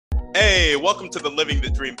Hey, welcome to the Living the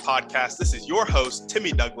Dream podcast. This is your host,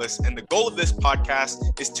 Timmy Douglas, and the goal of this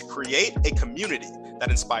podcast is to create a community that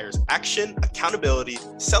inspires action, accountability,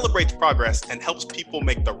 celebrates progress, and helps people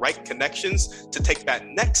make the right connections to take that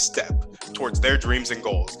next step towards their dreams and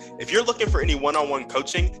goals. If you're looking for any one-on-one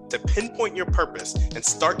coaching to pinpoint your purpose and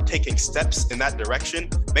start taking steps in that direction,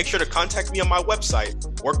 make sure to contact me on my website,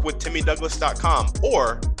 workwithtimmydouglas.com,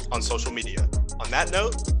 or on social media. On that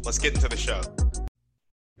note, let's get into the show.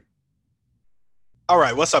 All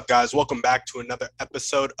right, what's up, guys? Welcome back to another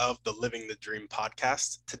episode of the Living the Dream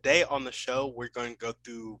podcast. Today on the show, we're going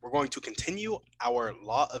to continue our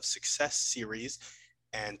Law of Success series,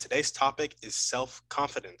 and today's topic is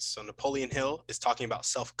self-confidence. So Napoleon Hill is talking about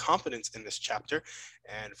self-confidence in this chapter,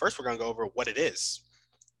 and first we're going to go over what it is.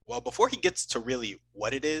 Well, before he gets to really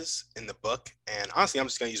what it is in the book, and honestly, I'm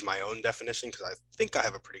just going to use my own definition because I think I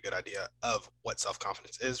have a pretty good idea of what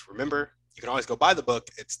self-confidence is. Remember, you can always go buy the book.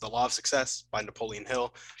 It's The Law of Success by Napoleon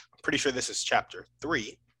Hill. I'm pretty sure this is chapter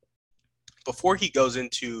 3. Before he goes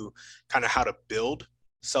into kind of how to build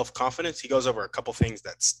self-confidence, he goes over a couple things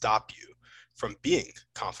that stop you from being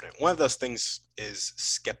confident. One of those things is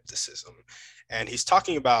skepticism. And he's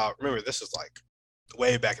talking about, remember, this is like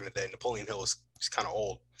way back in the day. Napoleon Hill is kind of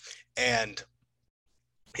old. And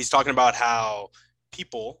he's talking about how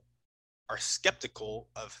people are skeptical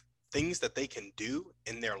of things that they can do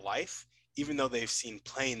in their life, even though they've seen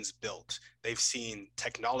planes built, they've seen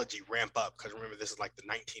technology ramp up. Because remember, this is like the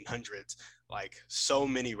 1900s, like so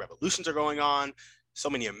many revolutions are going on, so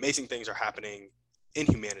many amazing things are happening in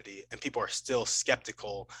humanity, and people are still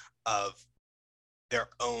skeptical of their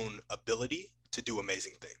own ability to do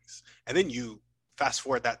amazing things. And then you fast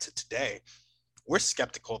forward that to today, we're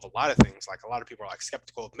skeptical of a lot of things. Like a lot of people are like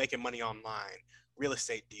skeptical of making money online, real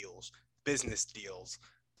estate deals, business deals,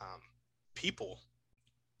 people's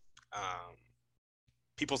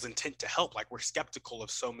intent to help. Like we're skeptical of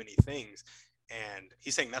so many things, and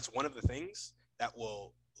he's saying that's one of the things that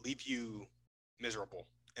will leave you miserable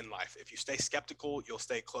in life. If you stay skeptical, you'll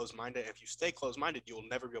stay closed-minded. If you stay closed-minded, you'll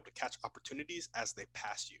never be able to catch opportunities as they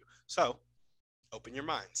pass you. So open your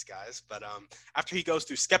minds, guys. But after he goes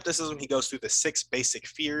through skepticism, he goes through the 6 basic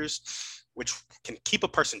fears, which can keep a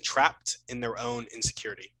person trapped in their own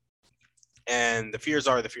insecurity. And the fears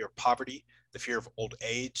are the fear of poverty, the fear of old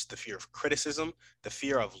age, the fear of criticism, the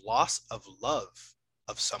fear of loss of love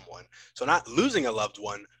of someone. So not losing a loved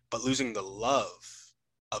one, but losing the love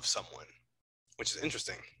of someone, which is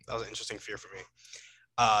interesting. That was an interesting fear for me.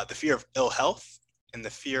 The fear of ill health and the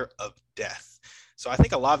fear of death. So I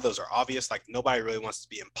think a lot of those are obvious. Like nobody really wants to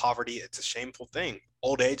be in poverty. It's a shameful thing.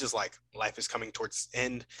 Old age is like life is coming towards its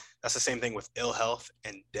end. That's the same thing with ill health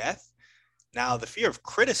and death. Now, the fear of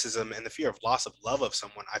criticism and the fear of loss of love of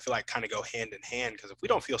someone, I feel like kind of go hand in hand, because if we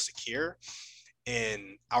don't feel secure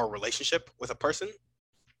in our relationship with a person,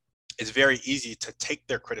 it's very easy to take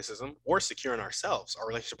their criticism, or secure in ourselves, our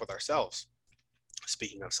relationship with ourselves.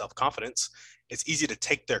 Speaking of self-confidence, it's easy to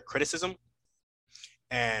take their criticism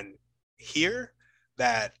and hear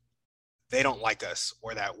that they don't like us,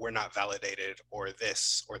 or that we're not validated, or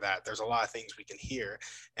this or that. There's a lot of things we can hear,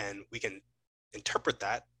 and we can interpret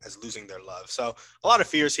that as losing their love. So a lot of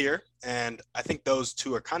fears here, and I think those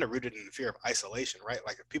two are kind of rooted in the fear of isolation, right?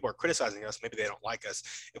 Like if people are criticizing us, maybe they don't like us.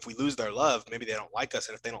 If we lose their love, maybe they don't like us,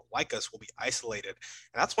 and if they don't like us, we'll be isolated.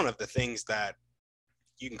 And that's one of the things that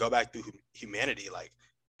you can go back through humanity. Like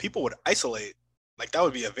people would isolate, like that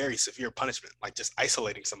would be a very severe punishment, like just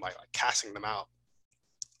isolating somebody, like casting them out,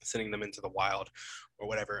 sending them into the wild, or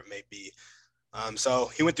whatever it may be. So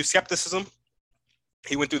he went through skepticism.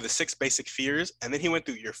 He went through the 6 basic fears, and then he went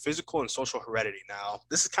through your physical and social heredity. Now,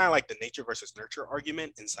 this is kind of like the nature versus nurture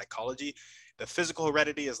argument in psychology. The physical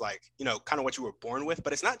heredity is like, kind of what you were born with,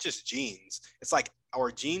 but it's not just genes. It's like our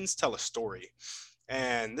genes tell a story.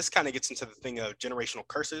 And this kind of gets into the thing of generational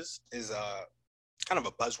curses, is kind of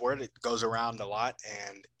a buzzword. It goes around a lot,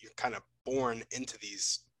 and you're kind of born into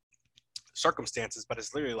these circumstances, but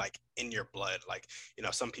it's literally like in your blood. Like,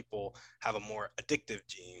 some people have a more addictive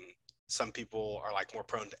gene. Some people are like more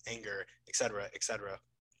prone to anger, et cetera, et cetera. And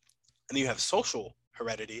then you have social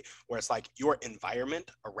heredity, where it's like your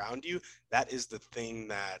environment around you, that is the thing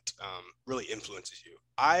that really influences you.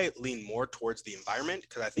 I lean more towards the environment,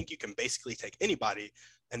 because I think you can basically take anybody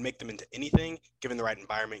and make them into anything, given the right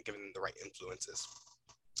environment, given the right influences.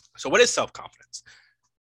 So what is self-confidence?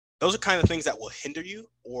 Those are kind of things that will hinder you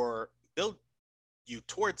or build you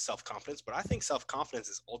towards self-confidence, but I think self-confidence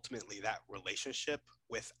is ultimately that relationship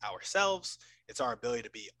with ourselves. It's our ability to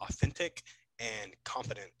be authentic and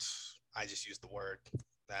confident. I just used the word.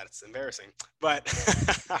 That's embarrassing, but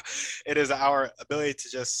it is our ability to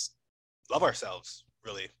just love ourselves,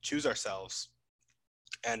 really choose ourselves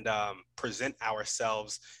and present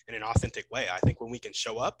ourselves in an authentic way. I think when we can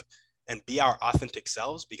show up and be our authentic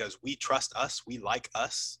selves because we trust us, we like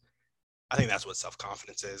us, I think that's what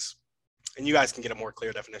self-confidence is. And you guys can get a more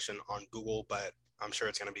clear definition on Google, but I'm sure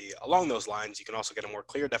it's going to be along those lines. You can also get a more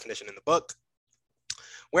clear definition in the book.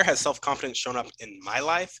 Where has self-confidence shown up in my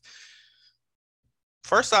life?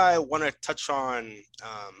 First, I want to touch on,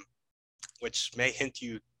 which may hint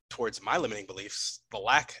you towards my limiting beliefs, the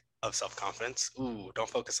lack of self-confidence. Ooh, don't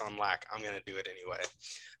focus on lack. I'm going to do it anyway.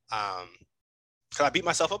 Because I beat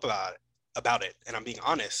myself up about it. And I'm being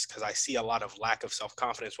honest because I see a lot of lack of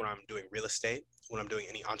self-confidence when I'm doing real estate, when I'm doing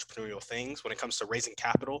any entrepreneurial things, when it comes to raising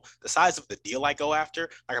capital, the size of the deal I go after,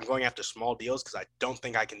 like I'm going after small deals because I don't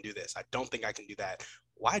think I can do this. I don't think I can do that.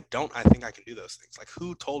 Why don't I think I can do those things? Like,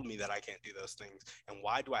 who told me that I can't do those things? And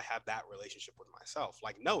why do I have that relationship with myself?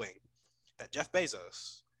 Like, knowing that Jeff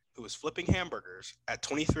Bezos, who was flipping hamburgers at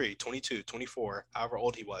 23, 22, 24, however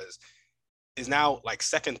old he was, is now like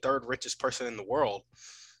second, third richest person in the world.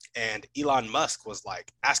 And Elon Musk was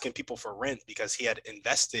like asking people for rent because he had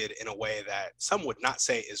invested in a way that some would not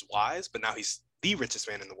say is wise, but now he's the richest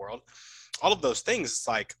man in the world. All of those things, it's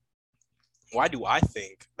like, why do I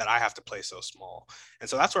think that I have to play so small? And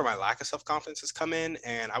so that's where my lack of self-confidence has come in.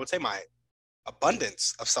 And I would say my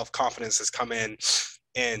abundance of self-confidence has come in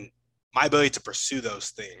my ability to pursue those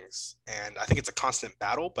things. And I think it's a constant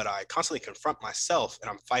battle, but I constantly confront myself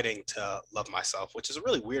and I'm fighting to love myself, which is a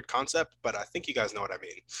really weird concept, but I think you guys know what I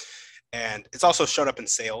mean. And it's also shown up in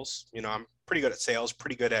sales. You know, I'm pretty good at sales,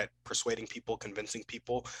 pretty good at persuading people, convincing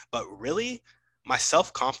people, but really my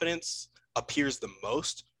self-confidence appears the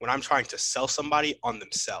most when I'm trying to sell somebody on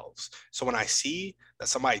themselves. So when I see that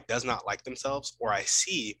somebody does not like themselves, or I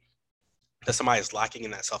see that somebody is lacking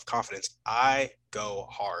in that self-confidence, I go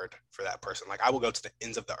hard for that person. Like, I will go to the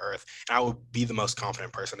ends of the earth and I will be the most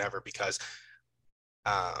confident person ever because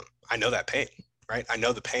I know that pain, right? I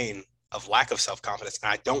know the pain of lack of self-confidence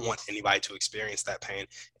and I don't want anybody to experience that pain.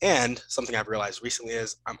 And something I've realized recently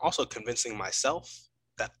is I'm also convincing myself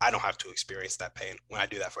that I don't have to experience that pain when I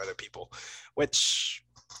do that for other people, which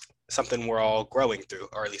is something we're all growing through,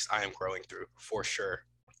 or at least I am growing through for sure.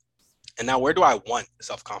 And now, where do I want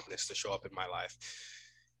self-confidence to show up in my life?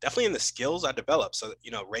 Definitely in the skills I develop. So,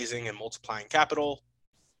 you know, raising and multiplying capital,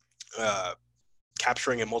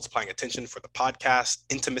 capturing and multiplying attention for the podcast,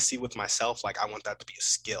 intimacy with myself. Like, I want that to be a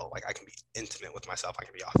skill. Like, I can be intimate with myself. I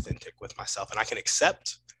can be authentic with myself and I can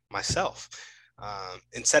accept myself.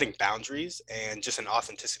 In setting boundaries and just an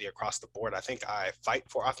authenticity across the board. I think I fight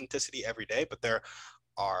for authenticity every day, but there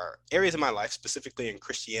are areas in my life, specifically in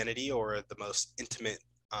Christianity or the most intimate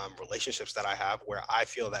relationships that I have, where I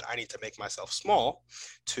feel that I need to make myself small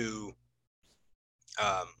to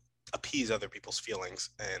appease other people's feelings.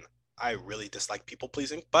 And I really dislike people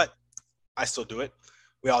pleasing, but I still do it.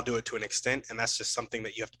 We all do it to an extent, and that's just something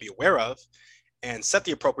that you have to be aware of and set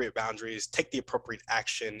the appropriate boundaries, take the appropriate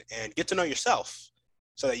action, and get to know yourself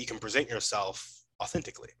so that you can present yourself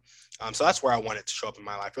authentically. So that's where I want it to show up in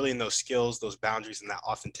my life, really in those skills, those boundaries, and that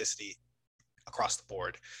authenticity across the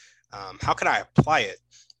board. How can I apply it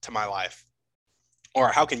to my life? Or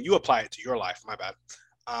how can you apply it to your life? My bad.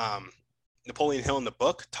 Napoleon Hill in the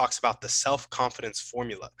book talks about the self-confidence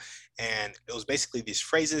formula. And it was basically these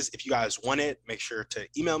phrases. If you guys want it, make sure to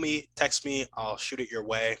email me, text me, I'll shoot it your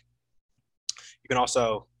way. You can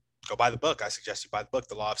also go buy the book. I suggest you buy the book,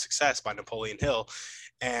 The Law of Success by Napoleon Hill.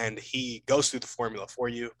 And he goes through the formula for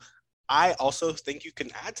you. I also think you can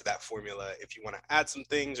add to that formula if you want to add some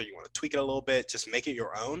things or you want to tweak it a little bit, just make it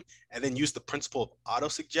your own and then use the principle of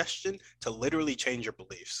auto-suggestion to literally change your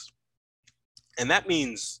beliefs. And that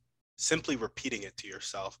means simply repeating it to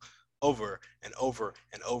yourself over and over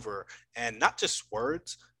and over, and not just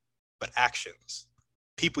words, but actions,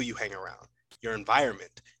 people you hang around, your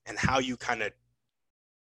environment, and how you kind of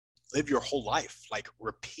live your whole life. Like,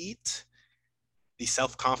 repeat the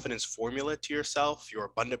self-confidence formula to yourself, your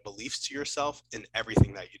abundant beliefs to yourself in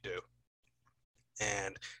everything that you do.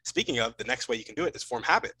 And speaking of, the next way you can do it is form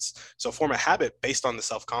habits. So form a habit based on the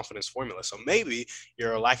self-confidence formula. So maybe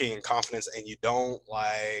you're lacking in confidence and you don't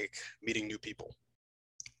like meeting new people.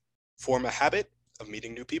 Form a habit of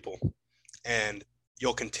meeting new people. And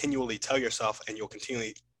you'll continually tell yourself and you'll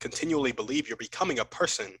continually believe you're becoming a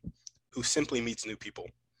person who simply meets new people.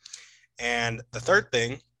 And the third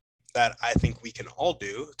thing that I think we can all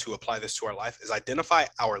do to apply this to our life is identify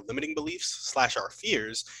our limiting beliefs / our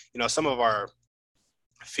fears. You know, some of our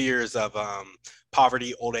fears of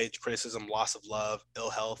poverty, old age, criticism, loss of love, ill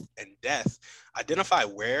health, and death. Identify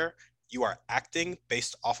where you are acting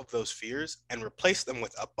based off of those fears and replace them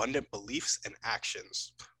with abundant beliefs and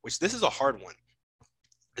actions, which this is a hard one.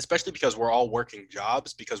 especially because we're all working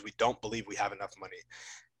jobs because we don't believe we have enough money.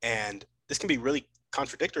 And this can be really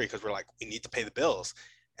contradictory because we're like, we need to pay the bills.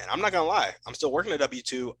 And I'm not going to lie, I'm still working a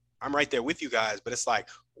W-2. I'm right there with you guys, but it's like,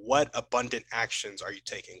 what abundant actions are you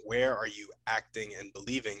taking? Where are you acting and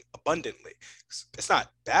believing abundantly? It's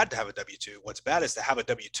not bad to have a W-2. What's bad is to have a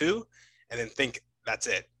W-2 and then think that's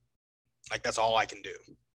it. Like, that's all I can do.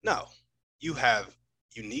 No, you have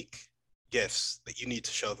unique gifts that you need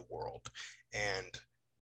to show the world, and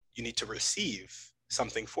you need to receive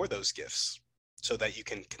something for those gifts so that you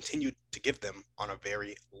can continue to give them on a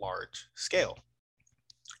very large scale.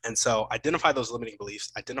 And so identify those limiting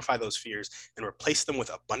beliefs, identify those fears, and replace them with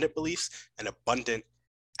abundant beliefs and abundant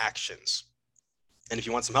actions. And if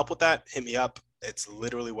you want some help with that, hit me up. It's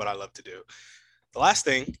literally what I love to do. The last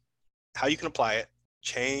thing, how you can apply it,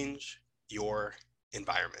 change your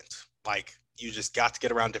environment. Like, you just got to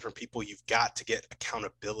get around different people. You've got to get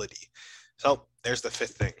accountability. So there's the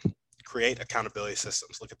fifth thing, create accountability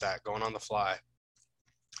systems. Look at that, going on the fly.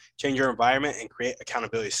 Change your environment and create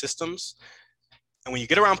accountability systems. And when you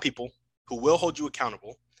get around people who will hold you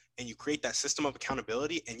accountable and you create that system of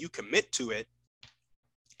accountability and you commit to it,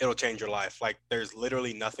 it'll change your life. Like, there's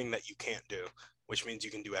literally nothing that you can't do, which means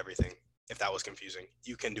you can do everything. If that was confusing,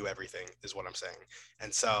 you can do everything is what I'm saying.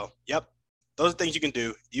 And so, yep, those are things you can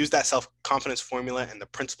do. Use that self-confidence formula and the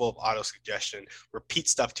principle of auto-suggestion. Repeat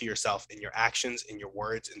stuff to yourself in your actions, in your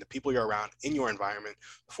words, in the people you're around, in your environment.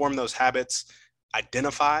 Form those habits.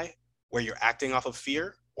 Identify where you're acting off of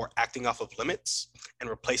fear or acting off of limits, and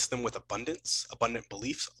replace them with abundance, abundant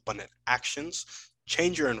beliefs, abundant actions.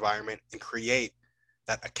 Change your environment and create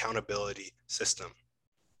that accountability system.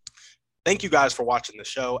 Thank you guys for watching the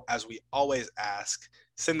show. As we always ask,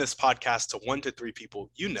 send this podcast to 1 to 3 people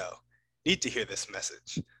you know need to hear this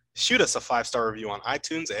message. Shoot us a 5-star review on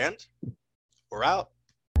iTunes, and we're out.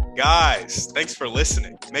 Guys, thanks for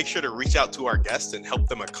listening. Make sure to reach out to our guests and help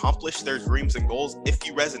them accomplish their dreams and goals if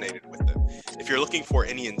you resonated with them. If you're looking for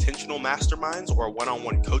any intentional masterminds or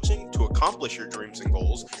one-on-one coaching to accomplish your dreams and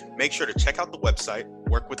goals, make sure to check out the website,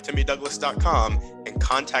 workwithtimmydouglas.com, and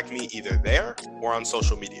contact me either there or on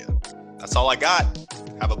social media. That's all I got.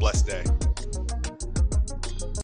 Have a blessed day.